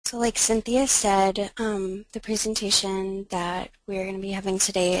So like Cynthia said, the presentation that we're going to be having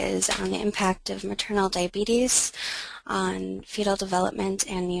today is on the impact of maternal diabetes on fetal development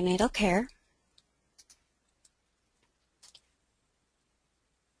and neonatal care.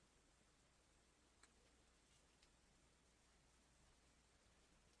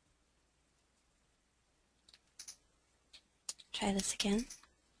 Try this again.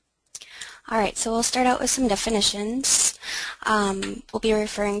 All right, so we'll start out with some definitions. We'll be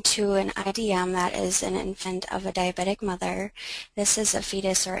referring to an IDM, that is an infant of a diabetic mother. This is a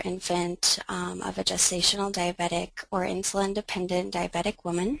fetus or infant of a gestational diabetic or insulin-dependent diabetic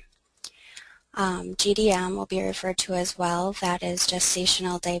woman. GDM will be referred to as well, that is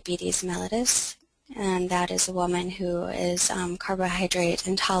gestational diabetes mellitus, and that is a woman who is carbohydrate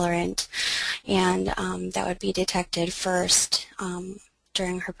intolerant, and that would be detected first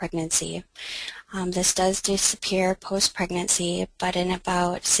during her pregnancy. This does disappear post-pregnancy, but in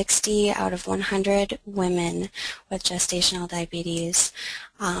about 60 out of 100 women with gestational diabetes,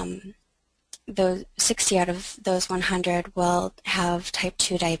 those 60 out of those 100 will have type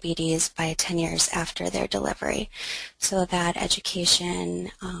 2 diabetes by 10 years after their delivery. So that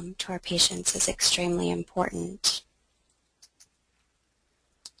education to our patients is extremely important.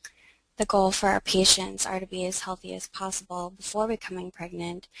 The goal for our patients are to be as healthy as possible before becoming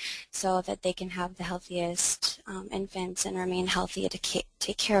pregnant so that they can have the healthiest infants and remain healthy to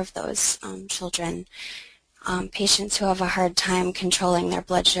take care of those children. Patients who have a hard time controlling their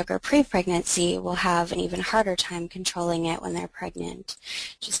blood sugar pre-pregnancy will have an even harder time controlling it when they're pregnant,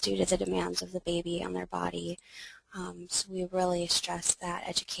 just due to the demands of the baby on their body. So we really stress that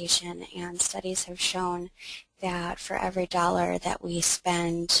education, and studies have shown that for every dollar that we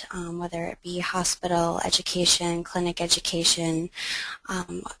spend, whether it be hospital education, clinic education,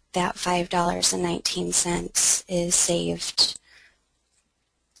 that $5.19 is saved.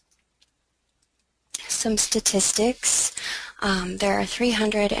 Some statistics. There are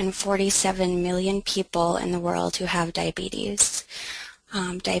 347 million people in the world who have diabetes.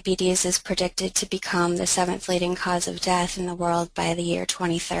 Diabetes is predicted to become the 7th leading cause of death in the world by the year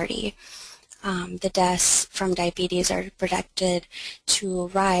 2030. The deaths from diabetes are projected to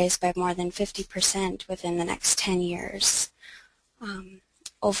rise by more than 50% within the next 10 years.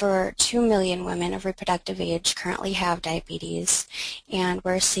 Over 2 million women of reproductive age currently have diabetes, and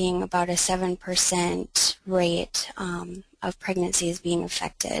we're seeing about a 7% rate of pregnancies being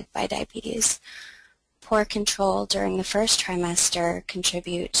affected by diabetes. Poor control during the first trimester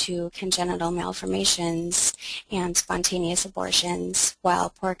contribute to congenital malformations and spontaneous abortions,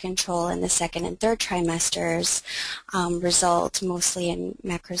 while poor control in the second and third trimesters result mostly in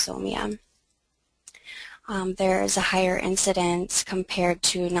macrosomia. There is a higher incidence compared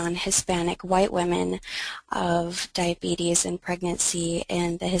to non-Hispanic white women of diabetes and pregnancy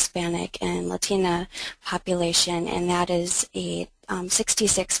in the Hispanic and Latina population, and that is a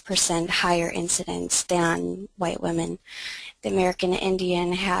 66% higher incidence than white women. The American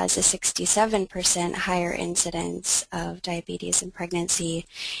Indian has a 67% higher incidence of diabetes and pregnancy,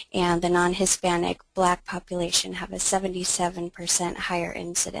 and the non-Hispanic black population have a 77% higher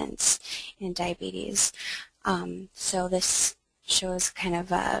incidence in diabetes. So this shows kind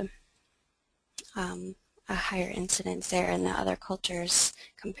of a higher incidence there in the other cultures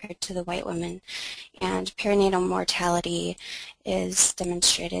compared to the white women. And perinatal mortality is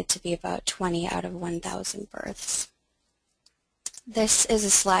demonstrated to be about 20 out of 1,000 births. This is a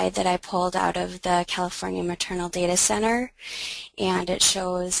slide that I pulled out of the California Maternal Data Center, and it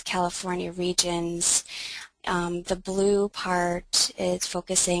shows California regions. The blue part is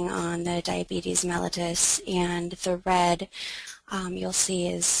focusing on the diabetes mellitus, and the red you'll see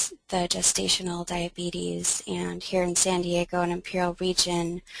is the gestational diabetes. And here in San Diego and Imperial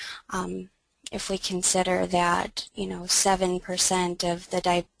Region, if we consider that 7% of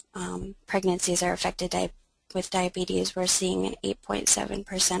the pregnancies are affected with diabetes, we're seeing an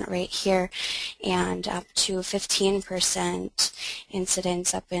 8.7% rate here, and up to 15%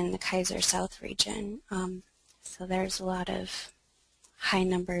 incidence up in the Kaiser South region. So there's a lot of high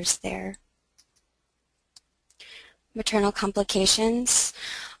numbers there. Maternal complications.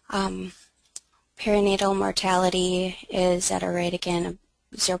 Perinatal mortality is at a rate, again, of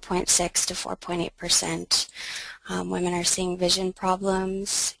 0.6 to 4.8%. Women are seeing vision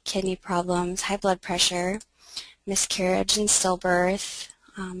problems, kidney problems, high blood pressure, miscarriage and stillbirth,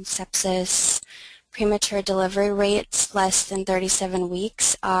 sepsis. Premature delivery rates less than 37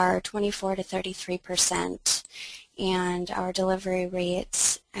 weeks are 24 to 33%, and our delivery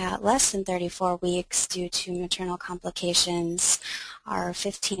rates at less than 34 weeks due to maternal complications are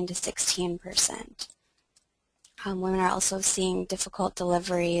 15 to 16%. Women are also seeing difficult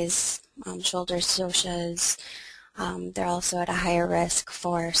deliveries, shoulder dystocias. They're also at a higher risk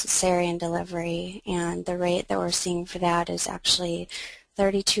for cesarean delivery, and the rate that we're seeing for that is actually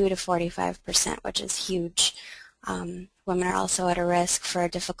 32 to 45%, which is huge. Women are also at a risk for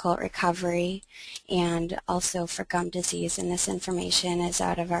difficult recovery and also for gum disease, and this information is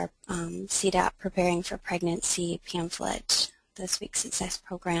out of our CDOT Preparing for Pregnancy pamphlet, this week's success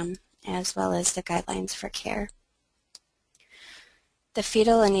program, as well as the guidelines for care. The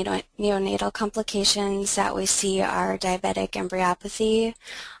fetal and neonatal complications that we see are diabetic embryopathy,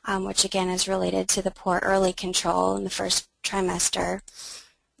 which again is related to the poor early control in the first trimester.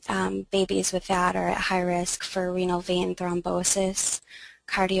 Babies with that are at high risk for renal vein thrombosis,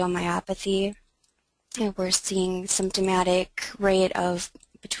 cardiomyopathy, and we're seeing symptomatic rate of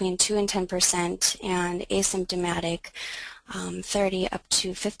between 2 and 10% and asymptomatic 30 up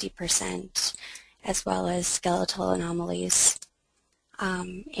to 50%, as well as skeletal anomalies.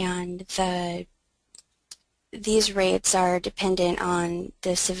 And these rates are dependent on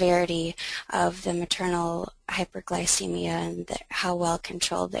the severity of the maternal hyperglycemia and how well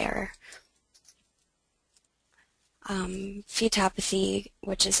controlled they are. Fetopathy,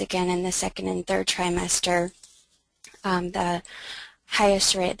 which is again in the second and third trimester, the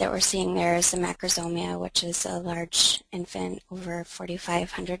highest rate that we're seeing there is the macrosomia, which is a large infant over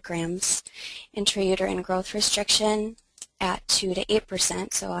 4,500 grams. Intrauterine growth restriction at 2 to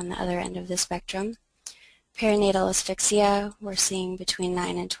 8%, so on the other end of the spectrum. Perinatal asphyxia, we're seeing between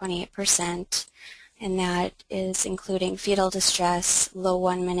 9 and 28%, and that is including fetal distress, low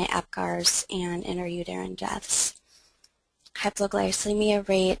 1-minute APGARs, and intrauterine deaths. Hypoglycemia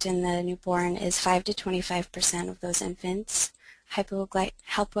rate in the newborn is 5 to 25% of those infants.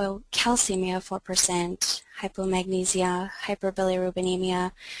 Hypocalcemia 4%, hypomagnesia,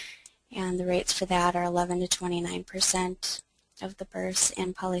 hyperbilirubinemia, and the rates for that are 11 to 29% of the births,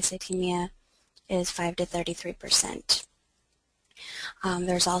 and polycythemia is 5 to 33%.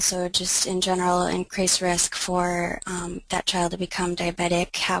 There's also just in general increased risk for that child to become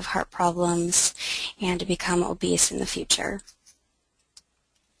diabetic, have heart problems, and to become obese in the future.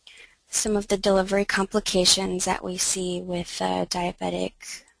 Some of the delivery complications that we see with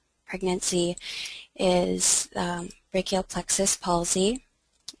diabetic pregnancy is brachial plexus palsy,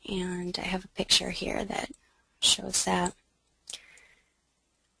 and I have a picture here that shows that.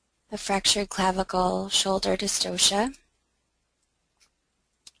 A fractured clavicle shoulder dystocia,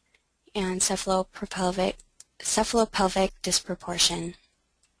 and cephalopelvic disproportion.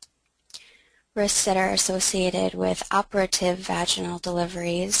 Risks that are associated with operative vaginal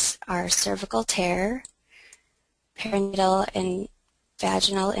deliveries are cervical tear, perinatal and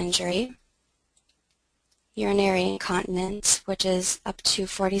vaginal injury, urinary incontinence, which is up to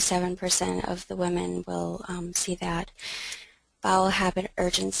 47% of the women will see that, bowel habit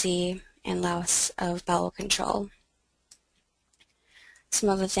urgency, and loss of bowel control. Some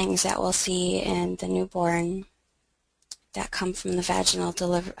of the things that we'll see in the newborn that come from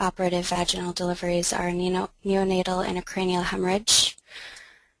the operative vaginal deliveries are neonatal intracranial hemorrhage.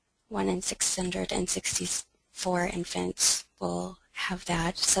 1 in 664 infants will have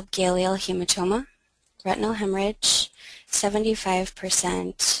that. Subgaleal hematoma, retinal hemorrhage.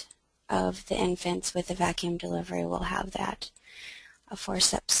 75% of the infants with a vacuum delivery will have that. A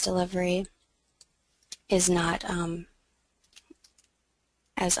forceps delivery is not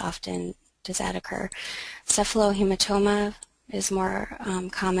as often does that occur. Cephalohematoma is more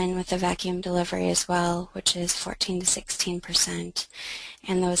common with the vacuum delivery as well, which is 14 to 16%,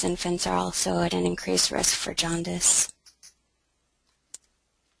 and those infants are also at an increased risk for jaundice.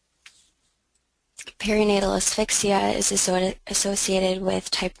 Perinatal asphyxia is associated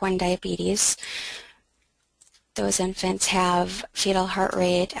with type 1 diabetes. Those infants have fetal heart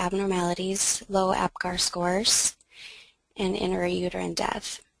rate abnormalities, low APGAR scores, and intrauterine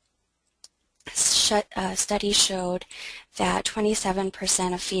death. Studies showed that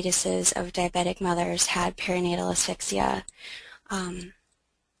 27% of fetuses of diabetic mothers had perinatal asphyxia.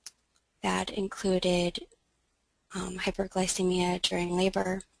 That included hyperglycemia during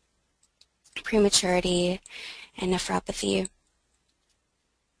labor, prematurity, and nephropathy.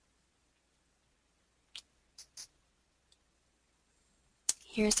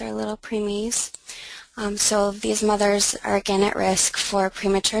 Here's our little preemies. So these mothers are again at risk for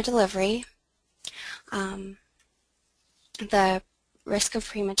premature delivery. The risk of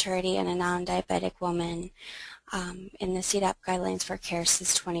prematurity in a non-diabetic woman in the CDOT guidelines for care is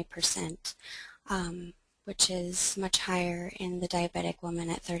 20%, which is much higher in the diabetic woman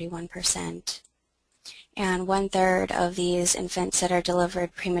at 31%. And 1/3 of these infants that are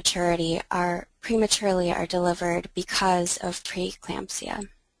delivered prematurely are delivered because of preeclampsia.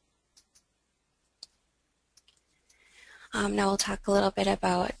 Now we'll talk a little bit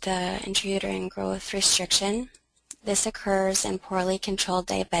about the intrauterine growth restriction. This occurs in poorly controlled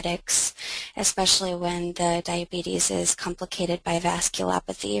diabetics, especially when the diabetes is complicated by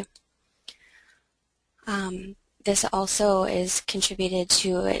vasculopathy. This also is contributed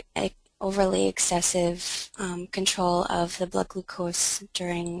to overly excessive control of the blood glucose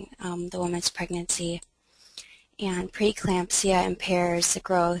during the woman's pregnancy. And preeclampsia impairs the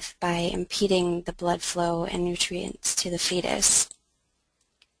growth by impeding the blood flow and nutrients to the fetus.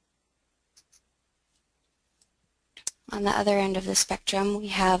 On the other end of the spectrum, we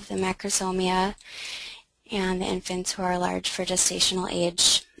have the macrosomia and the infants who are large for gestational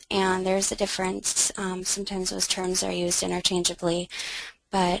age. And there's a difference. Sometimes those terms are used interchangeably,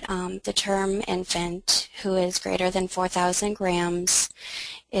 but the term infant who is greater than 4,000 grams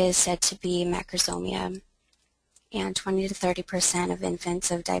is said to be macrosomia. And 20 to 30% of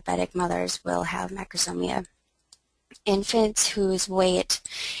infants of diabetic mothers will have macrosomia. Infants whose weight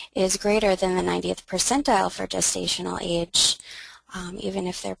is greater than the 90th percentile for gestational age, even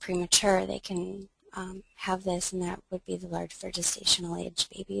if they're premature, they can have this, and that would be the large for gestational age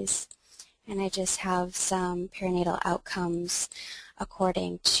babies. And I just have some perinatal outcomes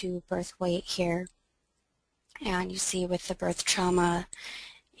according to birth weight here. And you see with the birth trauma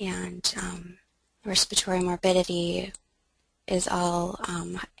and respiratory morbidity is all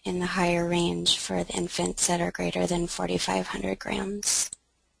in the higher range for the infants that are greater than 4,500 grams.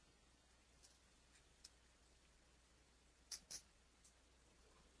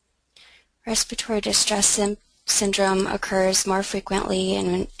 Respiratory distress syndrome occurs more frequently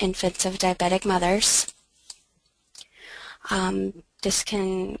in infants of diabetic mothers. This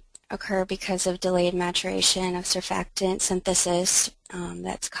can occur because of delayed maturation of surfactant synthesis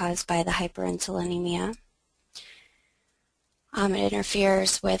that's caused by the hyperinsulinemia. It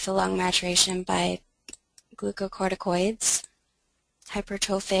interferes with the lung maturation by glucocorticoids,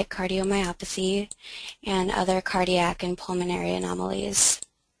 hypertrophic cardiomyopathy, and other cardiac and pulmonary anomalies.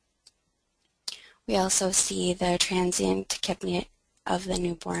 We also see the transient tachypnea of the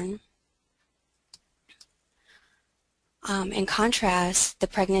newborn. In contrast, the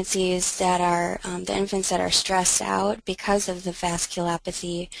pregnancies that are, the infants that are stressed out because of the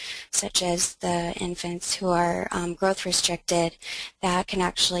vasculopathy, such as the infants who are growth restricted, that can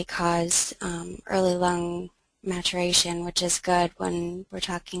actually cause early lung maturation, which is good when we're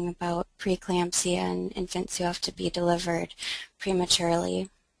talking about preeclampsia and infants who have to be delivered prematurely.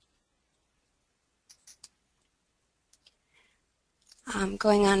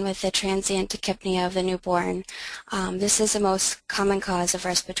 Going on with the transient tachypnea of the newborn, this is the most common cause of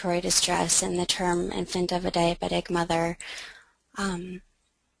respiratory distress in the term infant of a diabetic mother. The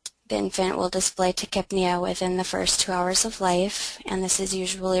infant will display tachypnea within the first 2 hours of life, and this is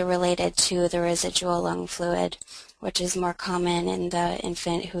usually related to the residual lung fluid, which is more common in the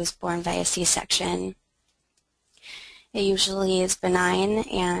infant who is born via C-section. It usually is benign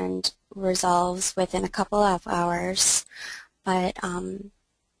and resolves within a couple of hours. But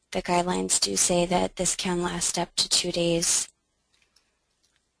the guidelines do say that this can last up to 2 days.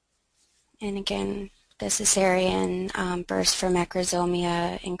 And again, the cesarean births for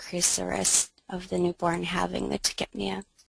macrosomia increase the risk of the newborn having the tachypnea.